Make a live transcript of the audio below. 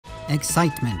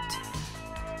excitement,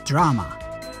 drama,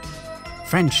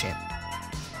 friendship,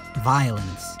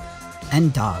 violence,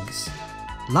 and dogs.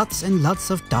 Lots and lots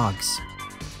of dogs.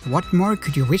 What more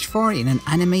could you wish for in an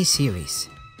anime series?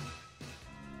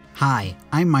 Hi,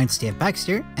 I'm Steve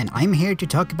Baxter, and I'm here to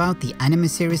talk about the anime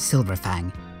series Silver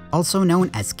Fang, also known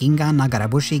as Ginga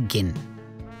Nagareboshi Gin.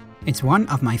 It's one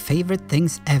of my favorite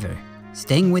things ever,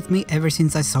 staying with me ever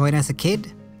since I saw it as a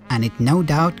kid, and it no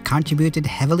doubt contributed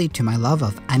heavily to my love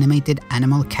of animated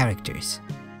animal characters.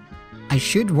 I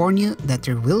should warn you that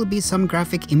there will be some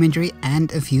graphic imagery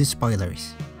and a few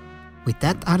spoilers. With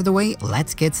that out of the way,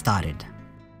 let's get started.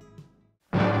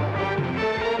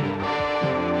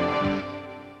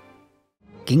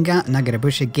 Ginga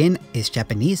Nagareboshi Gin is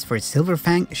Japanese for Silver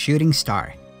Fang Shooting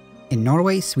Star. In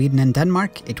Norway, Sweden and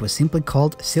Denmark it was simply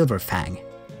called Silver Fang.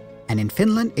 And in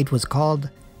Finland it was called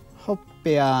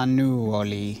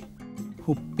Hopeanuoli.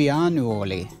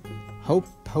 Hopeanuoli.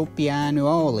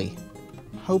 Hopeanuoli.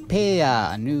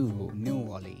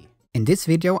 Hopeanuoli. In this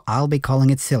video I'll be calling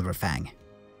it Silver Fang.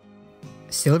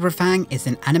 Silver Fang is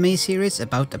an anime series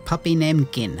about a puppy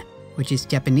named Gin, which is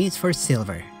Japanese for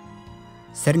silver.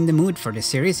 Setting the mood for the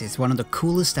series is one of the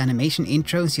coolest animation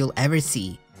intros you'll ever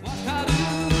see.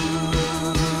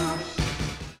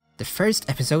 The first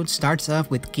episode starts off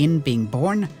with Gin being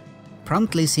born,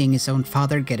 promptly seeing his own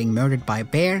father getting murdered by a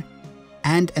bear,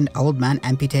 and an old man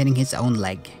amputating his own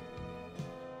leg.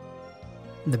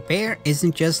 The bear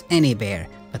isn't just any bear,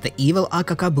 but the evil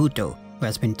Akakabuto, who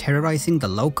has been terrorizing the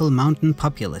local mountain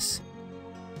populace.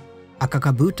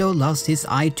 Akakabuto lost his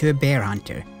eye to a bear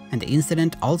hunter, and the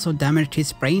incident also damaged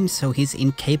his brain, so he's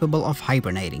incapable of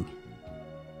hibernating.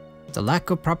 The lack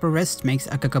of proper rest makes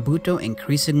Akakabuto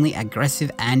increasingly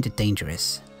aggressive and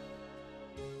dangerous.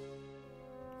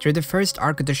 Through the first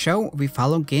arc of the show, we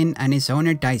follow Gin and his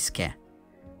owner Daisuke,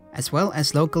 as well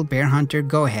as local bear hunter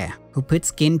Gohei, who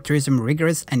puts Gin through some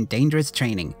rigorous and dangerous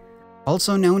training,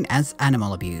 also known as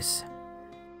animal abuse.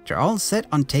 They're all set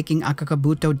on taking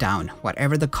Akakabuto down,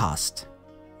 whatever the cost.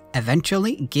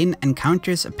 Eventually, Gin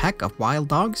encounters a pack of wild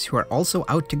dogs who are also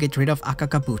out to get rid of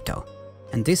Akakabuto.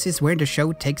 And this is where the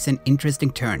show takes an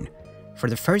interesting turn. For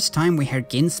the first time we hear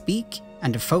Gin speak,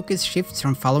 and the focus shifts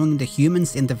from following the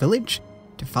humans in the village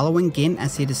to following Gin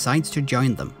as he decides to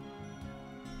join them.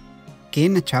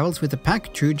 Gin travels with the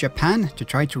pack through Japan to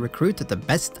try to recruit the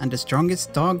best and the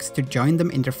strongest dogs to join them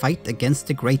in their fight against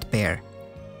the Great Bear.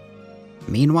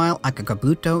 Meanwhile,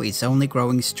 Akakabuto is only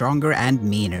growing stronger and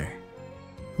meaner.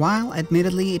 While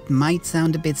admittedly it might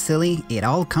sound a bit silly, it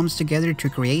all comes together to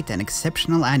create an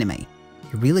exceptional anime.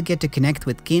 You really get to connect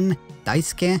with Gin,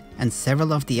 Daisuke, and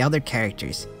several of the other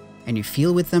characters, and you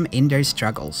feel with them in their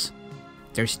struggles.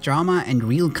 There's drama and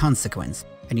real consequence,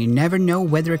 and you never know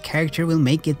whether a character will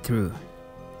make it through.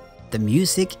 The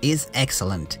music is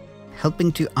excellent,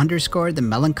 helping to underscore the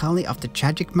melancholy of the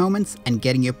tragic moments and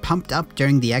getting you pumped up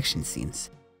during the action scenes.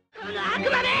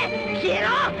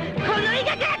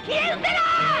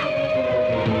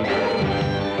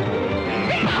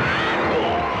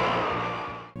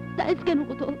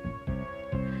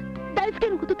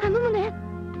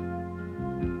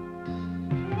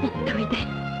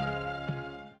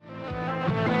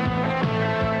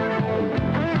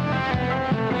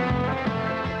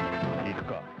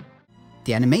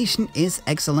 The animation is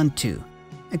excellent too,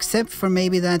 except for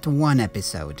maybe that one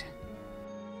episode.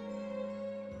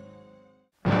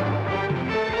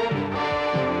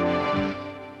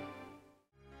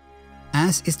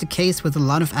 As is the case with a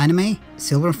lot of anime,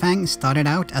 Silver Fang started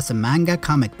out as a manga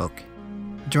comic book.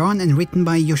 Drawn and written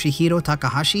by Yoshihiro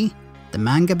Takahashi, the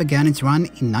manga began its run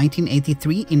in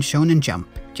 1983 in Shonen Jump,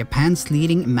 Japan's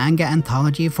leading manga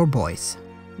anthology for boys.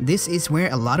 This is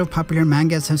where a lot of popular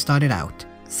mangas have started out,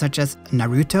 such as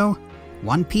Naruto,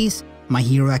 One Piece, My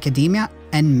Hero Academia,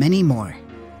 and many more.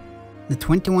 The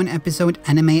 21-episode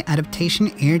anime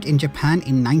adaptation aired in Japan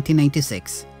in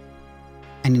 1986.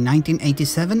 And in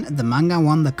 1987, the manga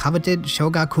won the coveted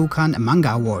Shogakukan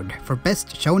Manga Award for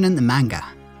Best Shonen Manga.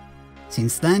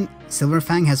 Since then, Silver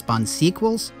Fang has spawned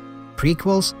sequels,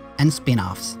 prequels, and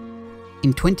spin-offs.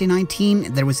 In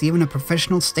 2019, there was even a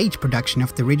professional stage production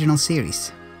of the original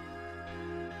series.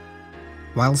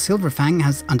 While Silver Fang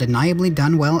has undeniably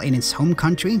done well in its home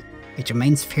country, it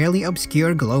remains fairly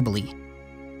obscure globally.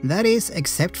 That is,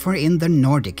 except for in the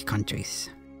Nordic countries.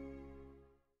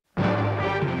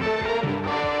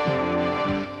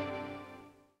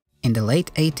 In the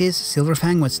late 80s, Silver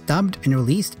Fang was dubbed and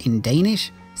released in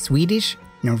Danish, Swedish,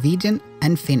 Norwegian,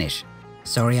 and Finnish.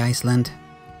 Sorry, Iceland.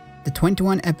 The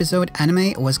 21-episode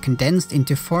anime was condensed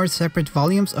into 4 separate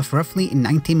volumes of roughly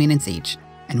 90 minutes each,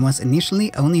 and was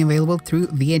initially only available through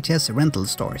VHS rental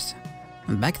stores.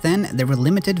 Back then, there were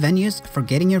limited venues for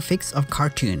getting your fix of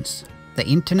cartoons. The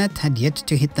internet had yet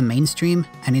to hit the mainstream,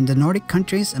 and in the Nordic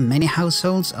countries, many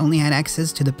households only had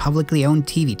access to the publicly owned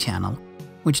TV channel,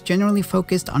 which generally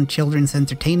focused on children's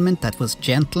entertainment that was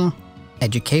gentle,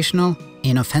 educational,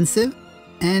 inoffensive,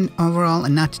 and overall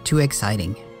not too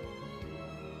exciting.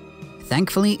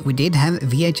 Thankfully, we did have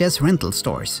VHS rental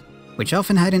stores, which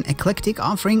often had an eclectic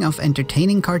offering of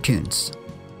entertaining cartoons.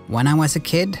 When I was a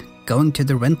kid, going to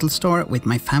the rental store with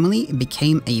my family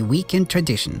became a weekend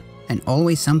tradition and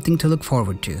always something to look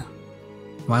forward to.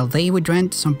 While they would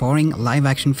rent some boring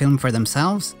live-action film for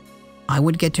themselves, I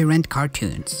would get to rent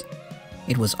cartoons.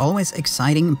 It was always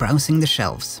exciting browsing the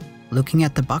shelves, looking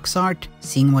at the box art,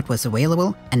 seeing what was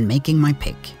available, and making my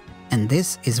pick. And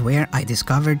this is where I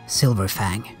discovered Silver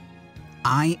Fang.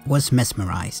 I was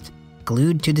mesmerized,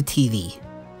 glued to the TV.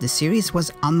 The series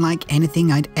was unlike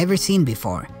anything I'd ever seen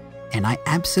before, and I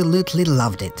absolutely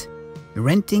loved it,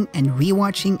 renting and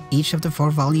rewatching each of the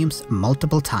 4 volumes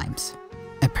multiple times.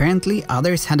 Apparently,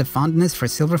 others had a fondness for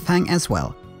Silver Fang as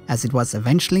well, as it was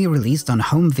eventually released on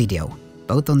home video,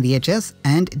 both on VHS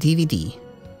and DVD.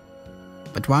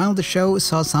 But while the show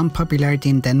saw some popularity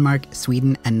in Denmark,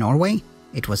 Sweden and Norway,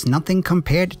 it was nothing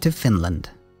compared to Finland.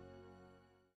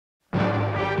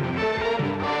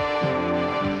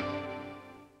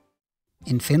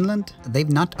 In Finland,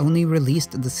 they've not only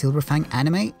released the Silver Fang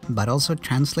anime, but also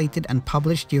translated and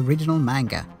published the original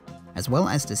manga, as well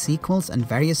as the sequels and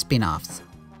various spin-offs.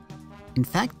 In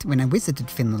fact, when I visited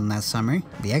Finland last summer,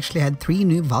 they actually had 3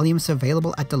 new volumes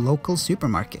available at the local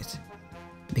supermarket.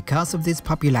 Because of this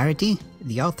popularity,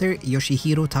 the author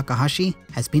Yoshihiro Takahashi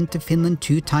has been to Finland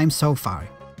 2 times so far,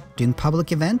 doing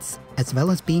public events, as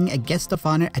well as being a guest of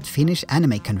honor at Finnish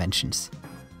anime conventions,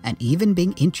 and even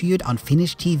being interviewed on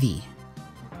Finnish TV.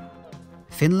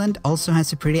 Finland also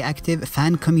has a pretty active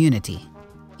fan community.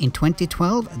 In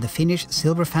 2012, the Finnish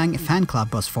Silver Fang fan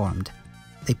club was formed.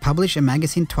 They publish a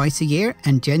magazine twice a year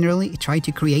and generally try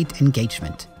to create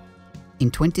engagement.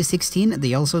 In 2016,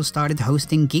 they also started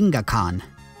hosting GINGACON.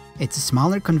 It's a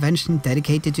smaller convention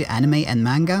dedicated to anime and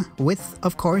manga, with,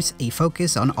 of course, a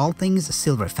focus on all things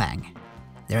Silver Fang.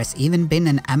 There has even been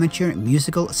an amateur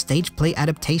musical stage play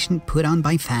adaptation put on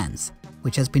by fans,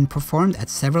 which has been performed at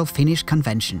several Finnish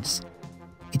conventions.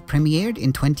 It premiered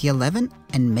in 2011,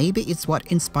 and maybe it's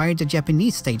what inspired the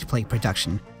Japanese stage play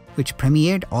production, which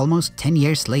premiered almost 10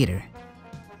 years later.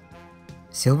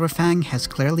 Silver Fang has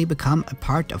clearly become a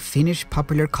part of Finnish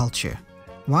popular culture.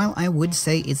 While I would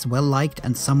say it's well liked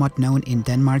and somewhat known in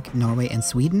Denmark, Norway and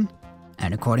Sweden,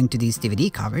 and according to these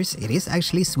DVD covers, it is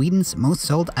actually Sweden's most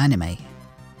sold anime.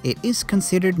 It is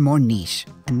considered more niche,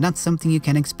 and not something you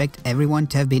can expect everyone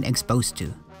to have been exposed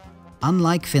to.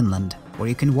 Unlike Finland, where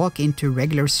you can walk into a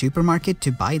regular supermarket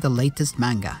to buy the latest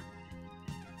manga.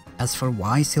 As for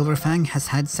why Silver Fang has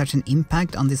had such an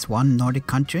impact on this one Nordic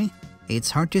country,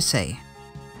 it's hard to say.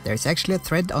 There's actually a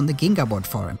thread on the Ginga board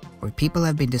forum where people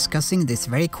have been discussing this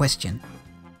very question.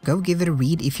 Go give it a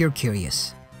read if you're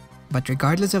curious. But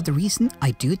regardless of the reason,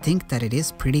 I do think that it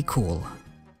is pretty cool.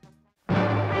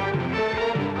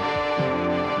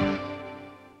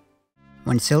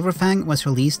 When Silver Fang was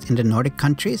released in the Nordic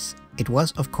countries, it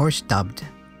was of course dubbed,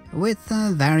 with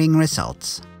varying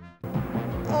results.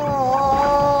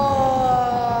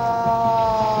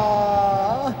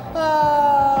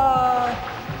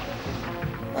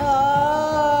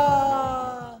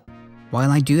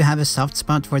 While I do have a soft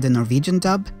spot for the Norwegian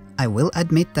dub, I will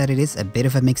admit that it is a bit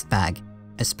of a mixed bag,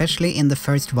 especially in the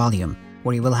first volume,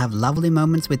 where you will have lovely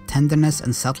moments with tenderness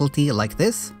and subtlety like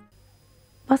this.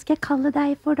 Hva skal jeg kalle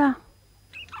deg for da?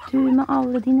 Du med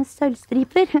alle dine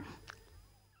sølvstriper.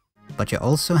 But you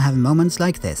also have moments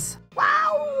like this.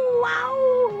 Wow, wow,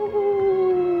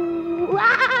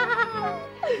 wow.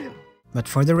 But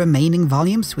for the remaining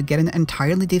volumes, we get an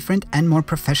entirely different and more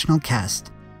professional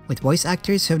cast, with voice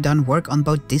actors who have done work on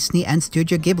both Disney and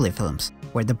Studio Ghibli films,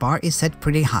 where the bar is set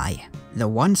pretty high. The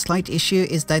one slight issue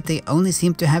is that they only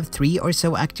seem to have 3 or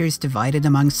so actors divided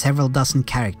among several dozen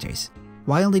characters.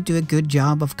 While they do a good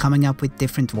job of coming up with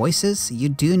different voices, you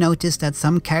do notice that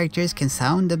some characters can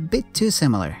sound a bit too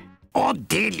similar. Og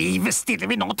det livet stiller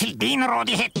vi nå til din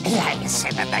rådighet. Jeg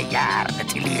sender deg gjerne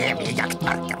til evige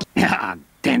jaktmarker. Ja,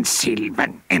 den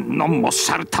silven ennå Moss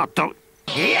har tatt og...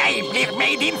 Jeg blir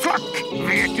med i din flokk.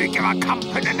 Vet du ikke hva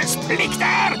kamphundenes plikt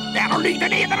er? Det er å lyde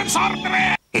lederens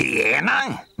ordre.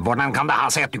 Jena, hvordan kan det ha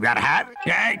seg at du er her?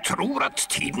 Jeg tror at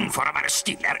tiden for å være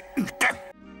stille er ute.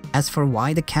 As for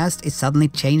why the cast is suddenly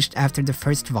changed after the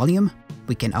first volume,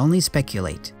 we can only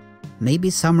speculate. Maybe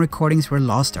some recordings were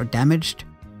lost or damaged.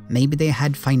 Maybe they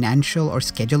had financial or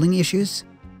scheduling issues.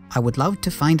 I would love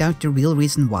to find out the real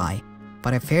reason why.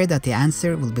 but I fear that the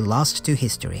answer will be lost to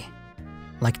history.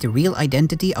 Like the real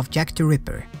identity of Jack the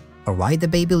Ripper, or why the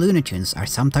baby Looney Tunes are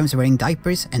sometimes wearing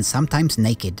diapers and sometimes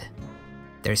naked.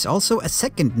 There's also a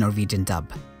second Norwegian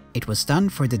dub. It was done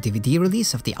for the DVD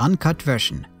release of the uncut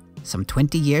version, some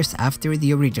 20 years after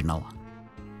the original.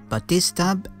 But this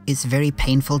dub is very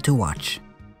painful to watch.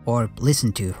 Or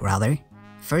listen to, rather.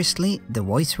 Firstly, the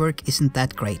voice work isn't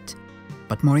that great.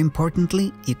 But more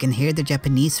importantly, you can hear the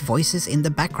Japanese voices in the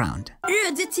background.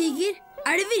 Røde tiger,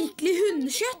 det virkelig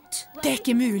hundekjøtt? Det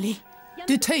ikke mulig.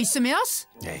 Du tøyser med oss?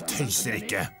 Jeg tøyser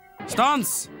ikke.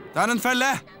 Stans! Det en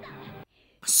felle!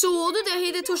 Så du det,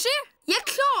 Hidetoshi? Jeg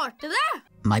klarte det!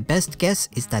 My best guess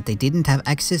is that they didn't have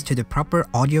access to the proper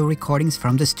audio recordings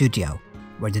from the studio,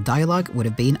 where the dialogue would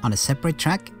have been on a separate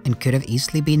track and could have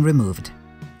easily been removed.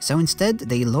 So instead,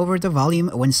 they lower the volume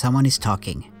when someone is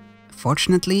talking.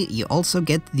 Fortunately, you also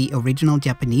get the original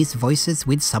Japanese voices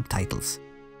with subtitles,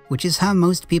 which is how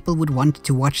most people would want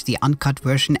to watch the uncut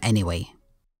version anyway.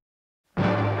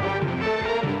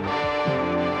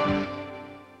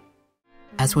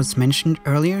 As was mentioned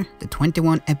earlier, the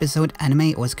 21-episode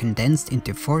anime was condensed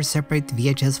into 4 separate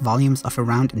VHS volumes of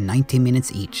around 90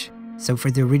 minutes each. So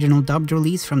for the original dubbed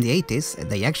release from the 80s,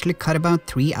 they actually cut about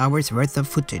 3 hours worth of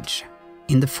footage.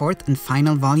 In the 4th and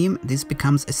final volume, this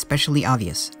becomes especially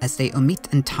obvious, as they omit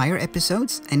entire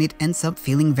episodes and it ends up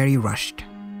feeling very rushed.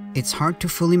 It's hard to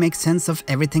fully make sense of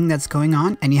everything that's going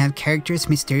on, and you have characters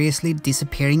mysteriously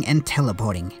disappearing and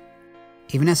teleporting.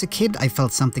 Even as a kid, I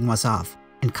felt something was off,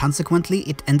 and consequently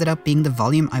it ended up being the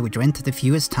volume I would rent the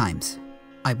fewest times.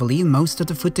 I believe most of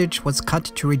the footage was cut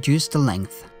to reduce the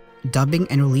length. Dubbing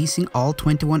and releasing all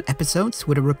 21 episodes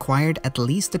would have required at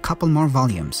least a couple more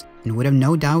volumes, and would have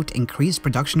no doubt increased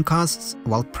production costs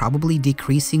while probably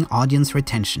decreasing audience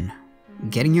retention.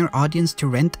 Getting your audience to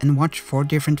rent and watch 4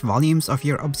 different volumes of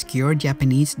your obscure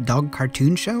Japanese dog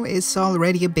cartoon show is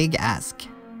already a big ask.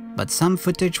 But some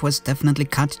footage was definitely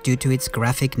cut due to its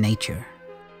graphic nature.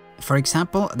 For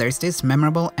example, there's this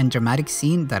memorable and dramatic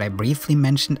scene that I briefly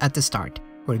mentioned at the start,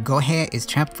 where Gohei is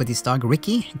trapped with his dog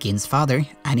Ricky, Gin's father,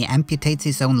 and he amputates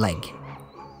his own leg.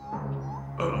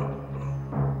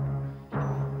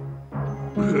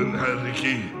 Herr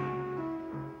Ricky,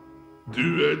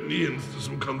 du den eneste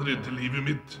som kan redde livet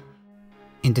mitt.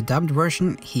 In the dubbed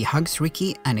version, he hugs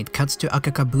Ricky and it cuts to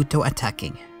Akakabuto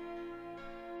attacking.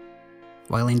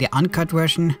 While in the uncut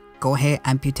version, Gohei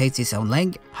amputates his own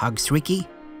leg, hugs Ricky,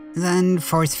 then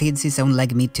force feeds his own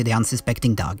leg meat to the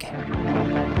unsuspecting dog.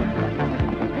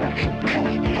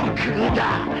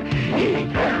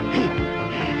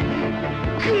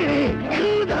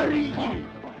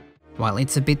 While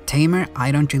it's a bit tamer,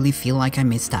 I don't really feel like I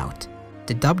missed out.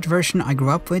 The dubbed version I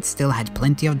grew up with still had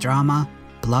plenty of drama,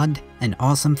 blood, and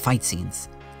awesome fight scenes,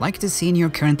 like the scene you're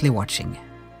currently watching.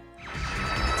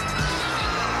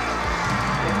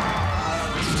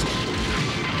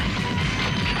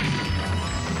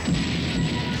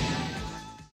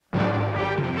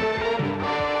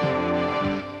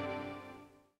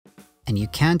 And you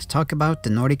can't talk about the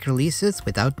Nordic releases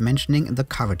without mentioning the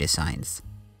cover designs.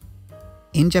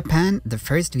 In Japan, the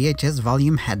first VHS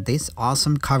volume had this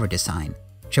awesome cover design,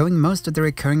 showing most of the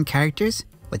recurring characters,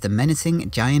 with the menacing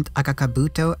giant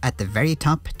Akakabuto at the very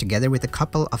top together with a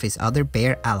couple of his other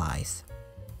bear allies.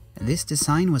 This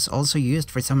design was also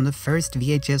used for some of the first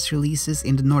VHS releases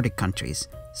in the Nordic countries,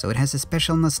 so it has a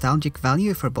special nostalgic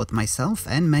value for both myself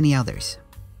and many others.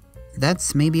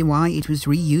 That's maybe why it was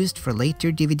reused for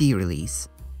later DVD release,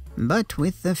 but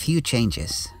with a few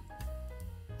changes.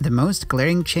 The most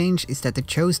glaring change is that they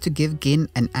chose to give Gin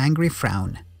an angry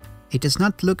frown. It does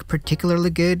not look particularly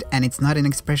good, and it's not an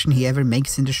expression he ever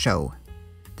makes in the show.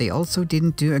 They also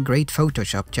didn't do a great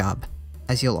Photoshop job,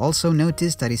 as you'll also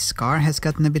notice that his scar has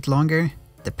gotten a bit longer,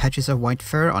 the patches of white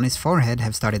fur on his forehead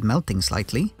have started melting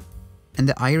slightly, and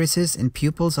the irises and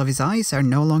pupils of his eyes are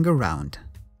no longer round.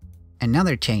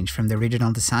 Another change from the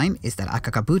original design is that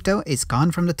Akakabuto is gone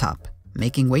from the top,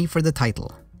 making way for the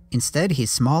title. Instead,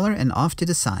 he's smaller and off to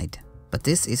the side. But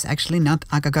this is actually not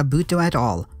Akakabuto at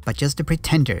all, but just a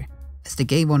pretender, as they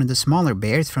gave one of the smaller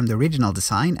bears from the original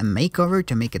design a makeover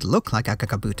to make it look like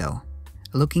Akakabuto.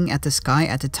 Looking at the sky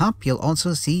at the top, you'll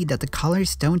also see that the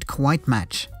colors don't quite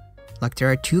match, like there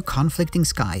are 2 conflicting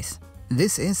skies.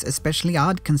 This is especially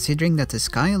odd considering that the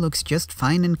sky looks just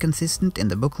fine and consistent in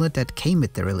the booklet that came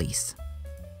with the release.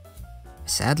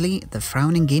 Sadly, the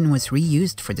frowning Gin was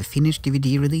reused for the finished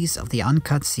DVD release of the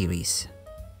uncut series.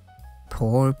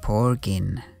 Poor, poor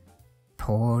Gin.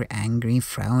 Poor, angry,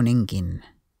 frowning Gin.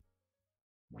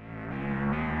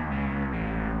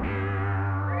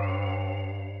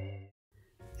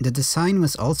 The design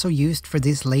was also used for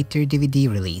this later DVD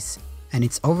release, and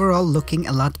it's overall looking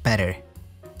a lot better.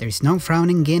 There's no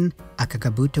frowning Gin,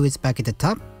 Akakabuto is back at the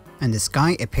top, and the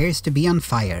sky appears to be on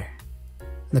fire.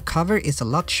 The cover is a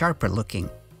lot sharper looking,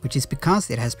 which is because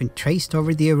it has been traced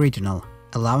over the original,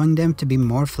 allowing them to be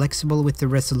more flexible with the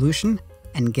resolution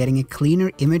and getting a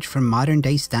cleaner image from modern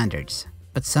day standards.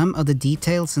 But some of the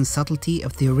details and subtlety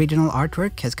of the original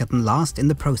artwork has gotten lost in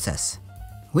the process,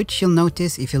 which you'll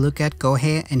notice if you look at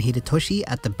Gohei and Hidetoshi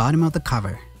at the bottom of the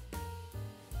cover.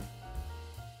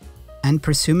 And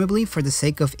presumably for the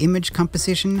sake of image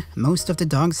composition, most of the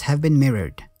dogs have been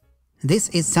mirrored. This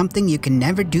is something you can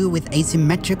never do with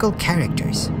asymmetrical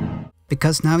characters.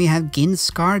 Because now you have Gin's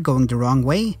scar going the wrong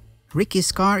way, Ricky's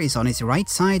scar is on his right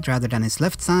side rather than his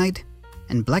left side,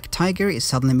 and Black Tiger is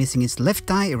suddenly missing his left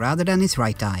eye rather than his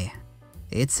right eye.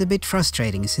 It's a bit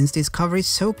frustrating since this cover is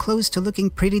so close to looking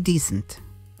pretty decent.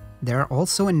 There are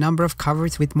also a number of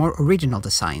covers with more original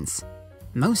designs,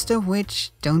 most of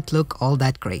which don't look all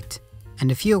that great,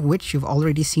 and a few of which you've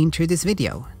already seen through this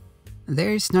video.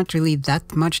 There's not really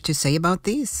that much to say about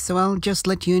these, so I'll just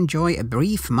let you enjoy a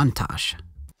brief montage.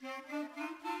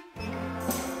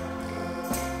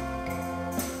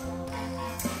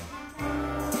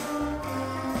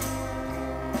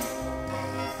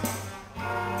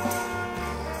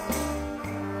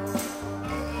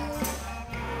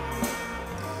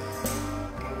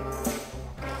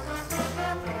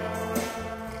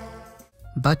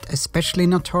 But especially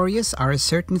notorious are a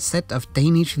certain set of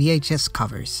Danish VHS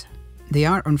covers. They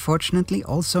are unfortunately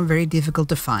also very difficult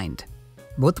to find,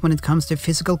 both when it comes to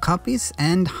physical copies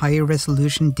and higher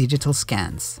resolution digital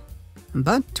scans.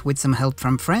 But with some help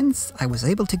from friends, I was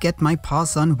able to get my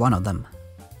paws on one of them.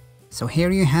 So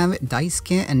here you have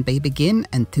Daisuke and baby Gin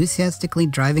enthusiastically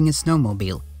driving a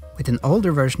snowmobile, with an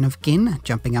older version of Gin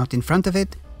jumping out in front of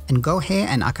it, and Gohei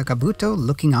and Akakabuto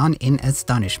looking on in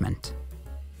astonishment.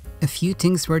 A few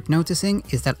things worth noticing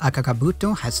is that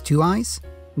Akakabuto has 2 eyes,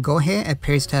 Gohei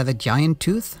appears to have a giant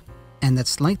tooth, and that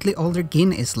slightly older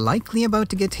Gin is likely about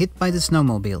to get hit by the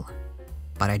snowmobile.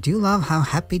 But I do love how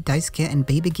happy Daisuke and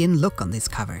baby Gin look on this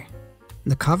cover.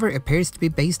 The cover appears to be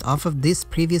based off of this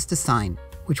previous design,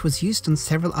 which was used on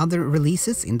several other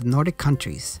releases in the Nordic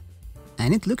countries.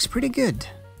 And it looks pretty good.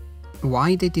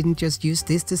 Why they didn't just use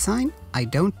this design, I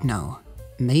don't know.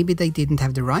 Maybe they didn't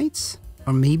have the rights?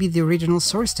 Or maybe the original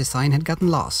source design had gotten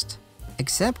lost.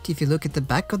 Except if you look at the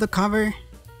back of the cover,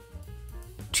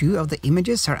 2 of the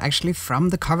images are actually from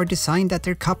the cover design that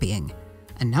they're copying,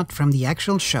 and not from the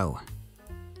actual show.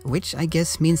 Which I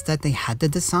guess means that they had the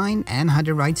design and had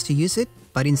the rights to use it,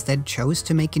 but instead chose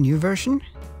to make a new version?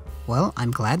 Well,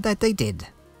 I'm glad that they did,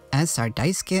 as are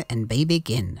Daisuke and baby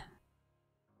Gin.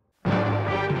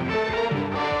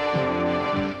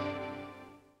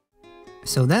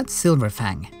 So that's Silver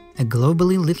Fang, a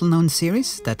globally little-known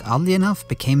series that oddly enough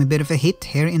became a bit of a hit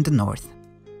here in the north.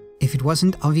 If it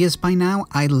wasn't obvious by now,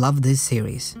 I love this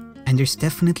series, and there's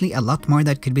definitely a lot more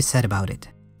that could be said about it.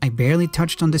 I barely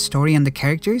touched on the story and the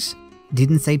characters,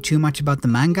 didn't say too much about the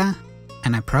manga,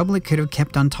 and I probably could have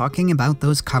kept on talking about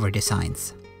those cover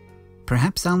designs.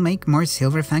 Perhaps I'll make more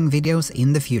Silver Fang videos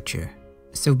in the future,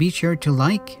 so be sure to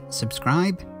like,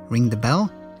 subscribe, ring the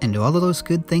bell, and do all of those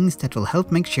good things that will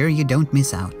help make sure you don't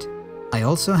miss out. I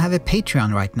also have a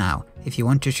Patreon right now, if you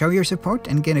want to show your support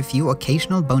and get a few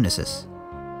occasional bonuses.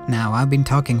 Now, I've been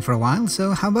talking for a while,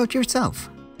 so how about yourself?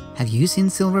 Have you seen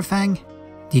Silver Fang?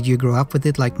 Did you grow up with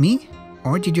it like me?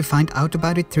 Or did you find out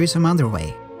about it through some other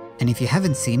way? And if you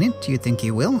haven't seen it, do you think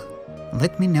you will?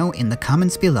 Let me know in the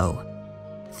comments below.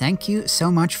 Thank you so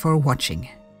much for watching.